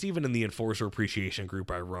around. It's even in the Enforcer Appreciation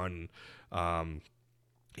group I run.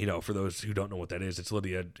 For those who don't know what that is, it's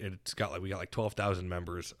literally we got like 12,000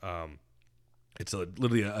 members. It's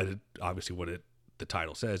literally obviously what the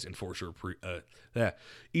title says, Enforcer.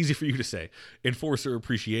 Easy for you to say, Enforcer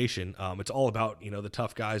Appreciation. It's all about the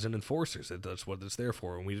tough guys and enforcers. That's what it's there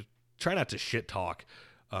for, and we try not to shit talk.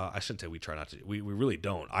 I shouldn't say we try not to. We really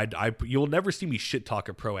don't. You'll never see me shit talk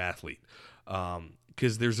a pro athlete,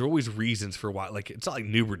 because there's always reasons for why. Like, it's not like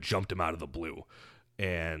Nuber jumped him out of the blue,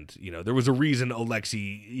 and there was a reason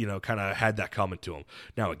Alexi kind of had that coming to him.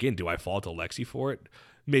 Now again, do I fault Alexi for it?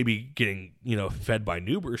 Maybe getting fed by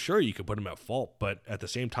Nuber. Sure, you could put him at fault, but at the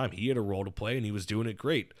same time, he had a role to play and he was doing it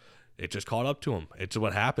great. It just caught up to him. It's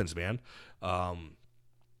what happens, man.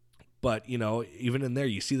 But, even in there,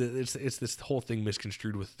 you see that it's this whole thing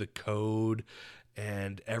misconstrued with the code,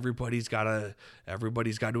 and everybody's got to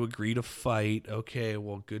agree to fight. Okay,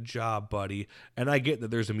 well, good job, buddy. And I get that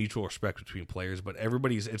there's a mutual respect between players, but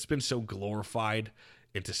it's been so glorified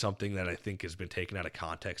into something that I think has been taken out of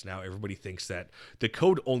context now. Everybody thinks that the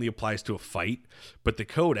code only applies to a fight, but the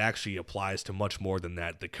code actually applies to much more than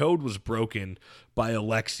that. The code was broken by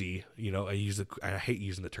Alexi, I hate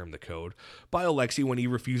using the term the code, by Alexi when he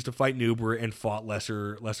refused to fight Nuber and fought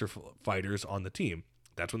lesser fighters on the team.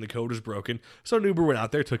 That's when the code was broken. So Nuber went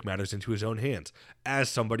out there, took matters into his own hands, as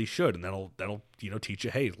somebody should, and that'll teach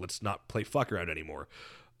you, hey, let's not play fuck around anymore.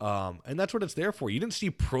 And that's what it's there for. You didn't see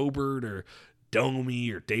Probert or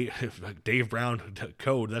Domi or Dave Brown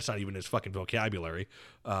code. That's not even his fucking vocabulary.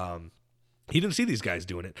 He didn't see these guys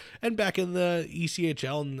doing it. And back in the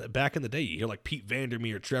ECHL and back in the day, you hear like Pete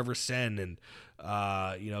Vandermeer, Trevor Sen,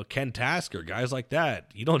 and Ken Tasker, guys like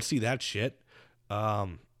that. You don't see that shit.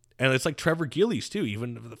 And it's like Trevor Gillies too.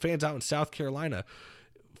 Even the fans out in South Carolina,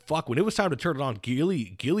 fuck, when it was time to turn it on,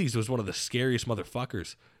 Gillies was one of the scariest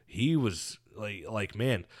motherfuckers. He was like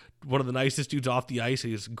man, one of the nicest dudes off the ice.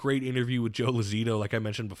 He has a great interview with Joe Lazito, like I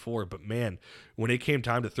mentioned before. But man, when it came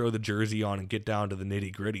time to throw the jersey on and get down to the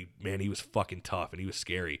nitty gritty, man, he was fucking tough and he was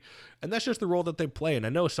scary. And that's just the role that they play. And I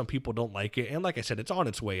know some people don't like it. And like I said, it's on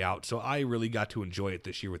its way out. So I really got to enjoy it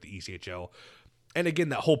this year with the ECHL. And again,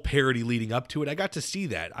 that whole parody leading up to it, I got to see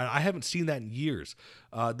that. I haven't seen that in years.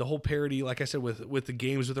 The whole parody, like I said, with the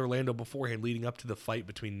games with Orlando beforehand, leading up to the fight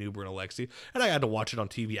between Nuber and Alexi. And I had to watch it on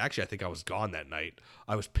TV. Actually, I think I was gone that night.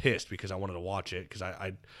 I was pissed because I wanted to watch it because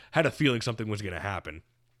I had a feeling something was going to happen.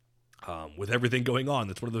 With everything going on,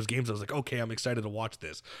 that's one of those games I was like, okay, I'm excited to watch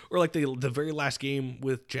this. Or like the very last game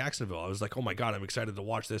with Jacksonville, I was like, oh my God, I'm excited to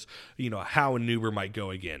watch this. How and Nuber might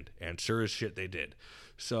go again. And sure as shit, they did.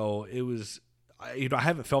 So it was... I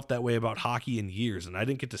haven't felt that way about hockey in years, and I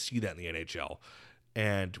didn't get to see that in the NHL.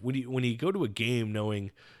 And when you go to a game knowing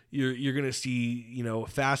you're going to see,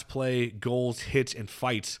 fast play, goals, hits, and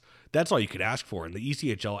fights, that's all you could ask for. And the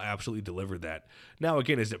ECHL absolutely delivered that. Now,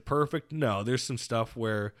 again, is it perfect? No, there's some stuff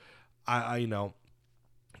where the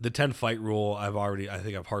 10 fight rule, I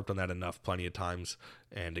think I've harped on that enough plenty of times.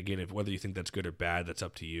 And again, whether you think that's good or bad, that's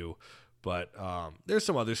up to you. But there's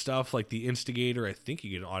some other stuff like the instigator. I think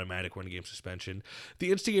you get an automatic one-game suspension.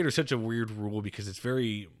 The instigator is such a weird rule because it's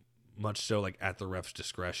very much so like at the ref's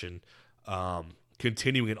discretion.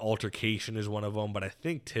 Continuing an altercation is one of them, but I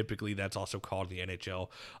think typically that's also called in the NHL.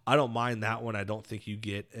 I don't mind that one. I don't think you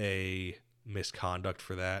get a misconduct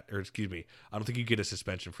for that. Or excuse me, I don't think you get a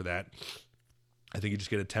suspension for that. I think you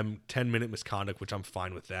just get a 10-minute misconduct, which I'm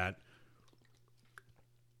fine with that.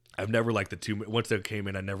 I've never liked the 2 minutes. Once they came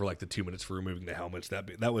in, I never liked the 2 minutes for removing the helmets.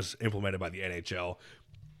 That was implemented by the NHL,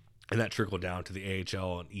 and that trickled down to the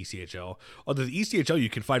AHL and ECHL. Although the ECHL, you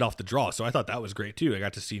can fight off the draw, so I thought that was great too. I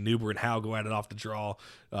got to see Nuber and Howe go at it off the draw,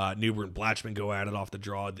 Nuber and Blatchman go at it off the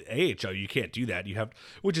draw. The AHL, you can't do that.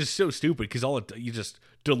 Which is so stupid because you just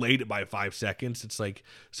delayed it by 5 seconds. It's like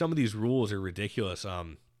some of these rules are ridiculous.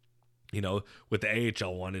 With the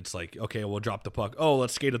AHL one, it's like, okay, we'll drop the puck. Oh,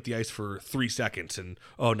 let's skate up the ice for 3 seconds, and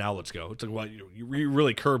now let's go. It's like, well, you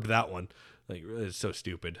really curbed that one. Like, it's so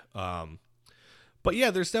stupid. But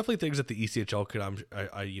yeah, there's definitely things that the ECHL could,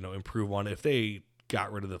 improve on. If they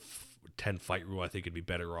got rid of the 10 fight rule, I think it'd be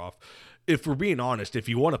better off. If we're being honest, if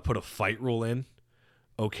you want to put a fight rule in,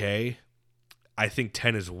 okay, I think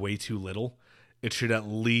 10 is way too little. It should at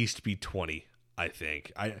least be 20. I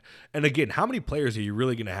think. And again, how many players are you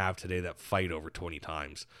really going to have today that fight over 20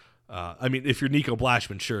 times? If you're Nico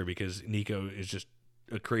Blatchman, sure, because Nico is just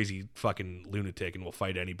a crazy fucking lunatic and will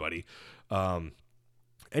fight anybody. And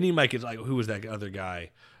he might get, like, who was that other guy?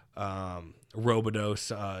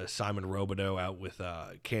 Robideau, Simon Robideau out with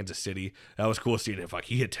Kansas City. That was cool seeing him.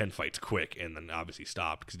 He hit 10 fights quick and then obviously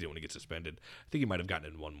stopped because he didn't want to get suspended. I think he might have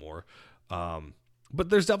gotten in one more. But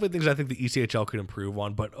there's definitely things I think the ECHL could improve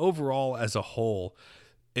on. But overall, as a whole,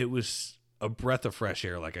 it was a breath of fresh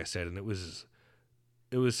air, like I said, and it was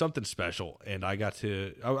something special. And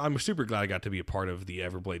I'm super glad I got to be a part of the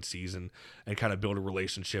Everblade season and kind of build a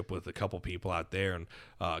relationship with a couple people out there and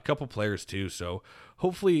a couple players too. So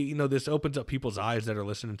hopefully, this opens up people's eyes that are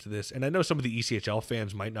listening to this. And I know some of the ECHL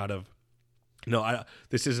fans might not have,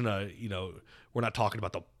 this isn't we're not talking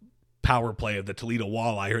about the power play of the Toledo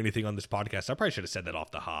Walleye or anything on this podcast. I probably should have said that off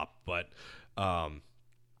the hop, but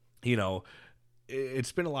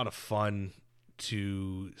it's been a lot of fun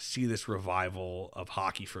to see this revival of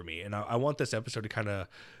hockey for me. And I want this episode to kind of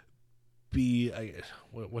be,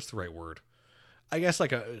 what's the right word? I guess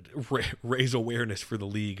like raise awareness for the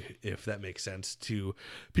league, if that makes sense, to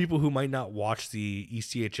people who might not watch the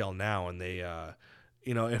ECHL now. And they,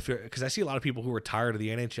 because I see a lot of people who are tired of the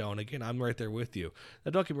NHL, and again, I'm right there with you. Now,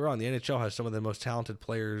 don't get me wrong, the NHL has some of the most talented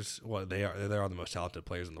players. Well, they are the most talented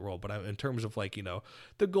players in the world. But in terms of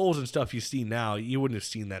the goals and stuff you see now, you wouldn't have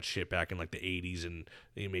seen that shit back in like the 80s and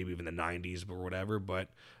maybe even the 90s, or whatever. But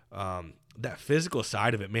that physical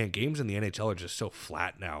side of it, man, games in the NHL are just so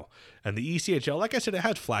flat now. And the ECHL, like I said, it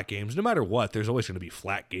has flat games. No matter what, there's always going to be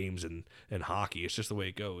flat games in hockey. It's just the way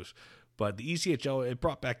it goes. But the ECHL, it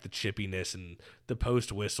brought back the chippiness and the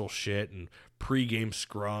post-whistle shit and pre-game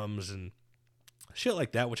scrums and shit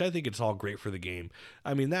like that, which I think it's all great for the game.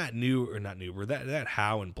 I mean, that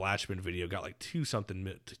Howe and Blatchman video got like 2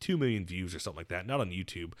 million views or something like that. Not on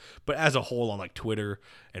YouTube, but as a whole on like Twitter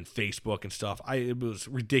and Facebook and stuff. It was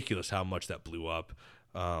ridiculous how much that blew up.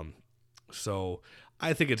 So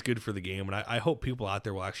I think it's good for the game, and I hope people out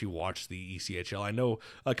there will actually watch the ECHL. I know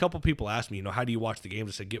a couple people asked me, how do you watch the games?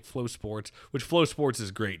 I said, get Flow Sports, which Flow Sports is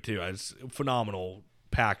great too. It's a phenomenal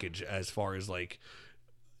package as far as like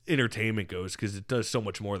entertainment goes, because it does so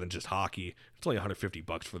much more than just hockey. It's only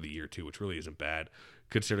 $150 for the year too, which really isn't bad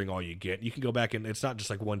considering all you get. You can go back and it's not just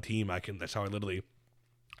like one team. That's how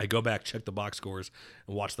I go back, check the box scores,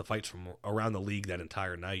 and watch the fights from around the league that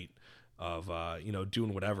entire night of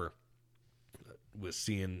doing whatever. Was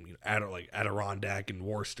seeing Adirondack and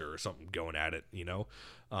Worcester or something going at it. You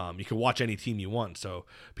can watch any team you want. So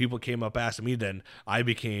people came up asking me. Then I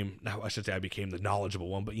became the knowledgeable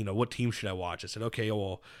one. But what team should I watch? I said, okay,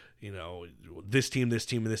 well, this team, and this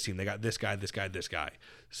team. They got this guy, this guy, this guy.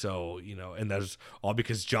 So and that's all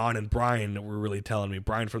because John and Brian were really telling me.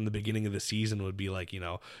 Brian from the beginning of the season would be like,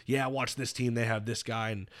 yeah, watch this team. They have this guy,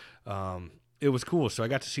 and it was cool. So I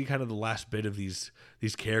got to see kind of the last bit of these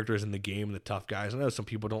characters in the game and the tough guys. I know some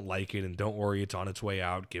people don't like it, and don't worry, it's on its way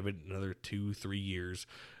out. Give it another 2-3 years,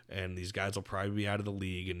 and these guys will probably be out of the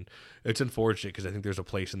league. And it's unfortunate because I think there's a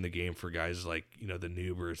place in the game for guys like, the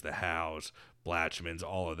Newbers, the Howes, Blatchmans,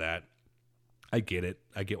 all of that. I get it.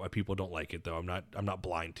 I get why people don't like it, though. I'm not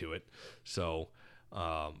blind to it. So,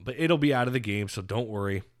 but it'll be out of the game, so don't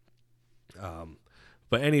worry.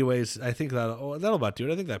 But anyways, I think that'll about do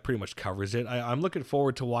it. I think that pretty much covers it. I'm looking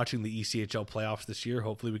forward to watching the ECHL playoffs this year.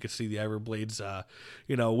 Hopefully we can see the Everblades,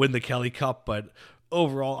 win the Kelly Cup. But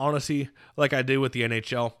overall, honestly, like I did with the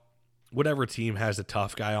NHL, whatever team has a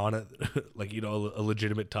tough guy on it, like, a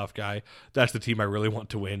legitimate tough guy, that's the team I really want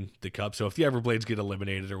to win the cup. So if the Everblades get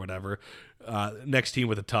eliminated or whatever, next team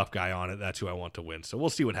with a tough guy on it, that's who I want to win. So we'll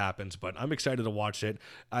see what happens, but I'm excited to watch it.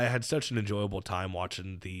 I had such an enjoyable time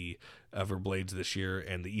watching the Everblades this year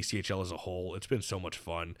and the ECHL as a whole. It's been so much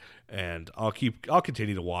fun, and I'll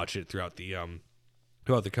continue to watch it throughout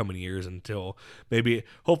the coming years until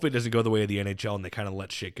hopefully it doesn't go the way of the NHL and they kind of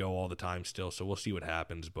let shit go all the time still. So we'll see what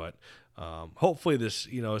happens, but hopefully this,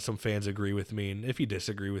 some fans agree with me, and if you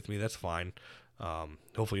disagree with me, that's fine.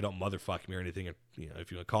 Hopefully you don't motherfuck me or anything. If you want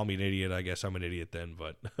to call me an idiot, I guess I'm an idiot then,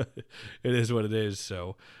 but it is what it is.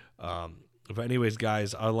 So, but anyways,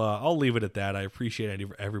 guys, I'll leave it at that. I appreciate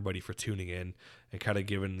everybody for tuning in and kind of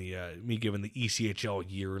giving the ECHL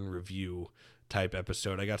year in review type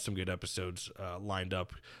episode. I got some good episodes lined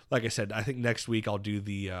up. Like I said, I think next week I'll do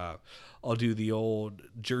the old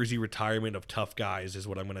jersey retirement of tough guys is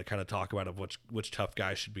what I'm going to kind of talk about, of which tough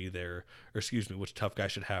guys should be there, or excuse me, which tough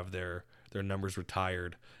guys should have their numbers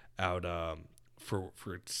retired out for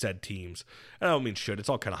said teams. And I don't mean should, it's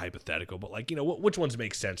all kind of hypothetical, but which ones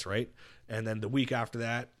make sense, right? And then the week after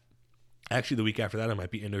that, I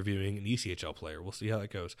might be interviewing an ECHL player. We'll see how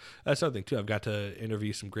that goes. That's another thing, too. I've got to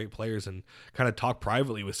interview some great players and kind of talk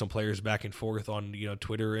privately with some players back and forth on,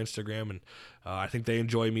 Twitter or Instagram. And I think they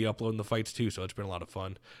enjoy me uploading the fights, too, so it's been a lot of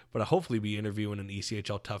fun. But I'll hopefully be interviewing an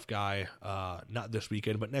ECHL tough guy, not this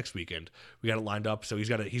weekend, but next weekend. We got it lined up, so he's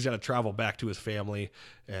got to travel back to his family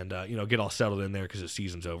and, get all settled in there because his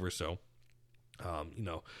season's over, so...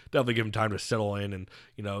 definitely give him time to settle in, and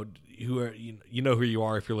who you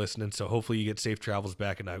are if you're listening. So hopefully you get safe travels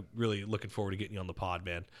back, and I'm really looking forward to getting you on the pod,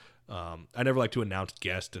 man. I never like to announce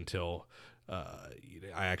guests until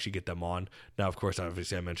I actually get them on. Now, of course,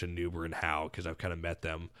 obviously I mentioned Nuber and Howe because I've kind of met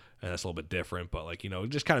them, and that's a little bit different. But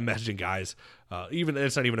just kind of messaging guys. Even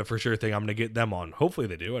it's not even a for sure thing. I'm gonna get them on. Hopefully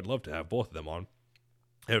they do. I'd love to have both of them on.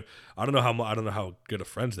 I don't know how good of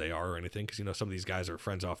friends they are or anything, because some of these guys are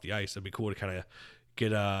friends off the ice. It'd be cool to kind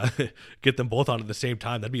of get them both on at the same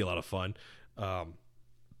time. That'd be a lot of fun.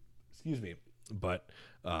 Excuse me, but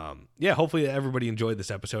yeah, hopefully everybody enjoyed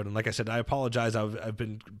this episode. And like I said, I apologize. I've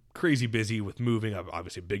been crazy busy with moving.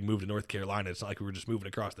 Obviously a big move to North Carolina. It's not like we were just moving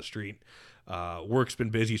across the street. Work's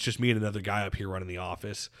been busy. It's just me and another guy up here running the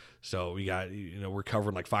office. So we got, we're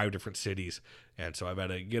covering like 5 different cities. And so I've had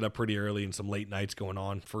to get up pretty early and some late nights going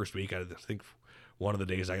on. First week, I think one of the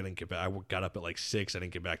days I didn't get back, I got up at like 6. I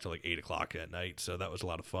didn't get back till like 8 o'clock at night. So that was a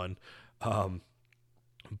lot of fun.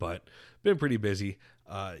 But been pretty busy.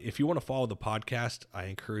 If you want to follow the podcast, I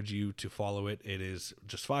encourage you to follow it. It is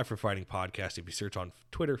just 5 for Fighting Podcast. If you search on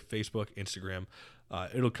Twitter, Facebook, Instagram,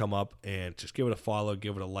 it'll come up, and just give it a follow,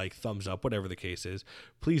 give it a like, thumbs up, whatever the case is.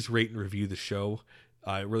 Please rate and review the show.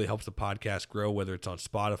 It really helps the podcast grow, whether it's on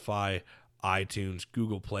Spotify, iTunes,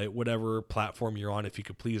 Google Play, whatever platform you're on. If you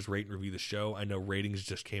could please rate and review the show. I know ratings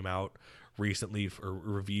just came out recently, or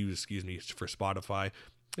reviews, for Spotify.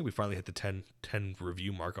 think we finally hit the 10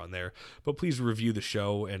 review mark on there. But please review the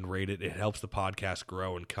show and rate it. It helps the podcast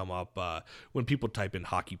grow and come up when people type in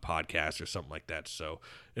hockey podcast or something like that. So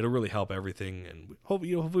it'll really help everything. And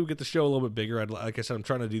hopefully we get the show a little bit bigger. Like I said, I'm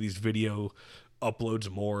trying to do these video uploads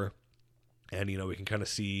more, and we can kind of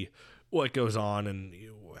see what goes on and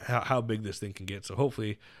how big this thing can get. So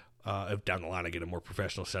hopefully if down the line I get a more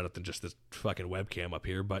professional setup than just this fucking webcam up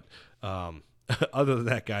here. But other than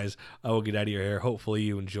that, guys, I will get out of your hair. Hopefully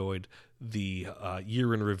you enjoyed the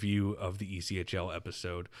year in review of the ECHL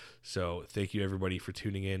episode. So thank you everybody for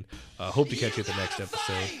tuning in. Hope to catch you at the next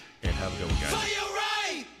episode, and have a good one, guys.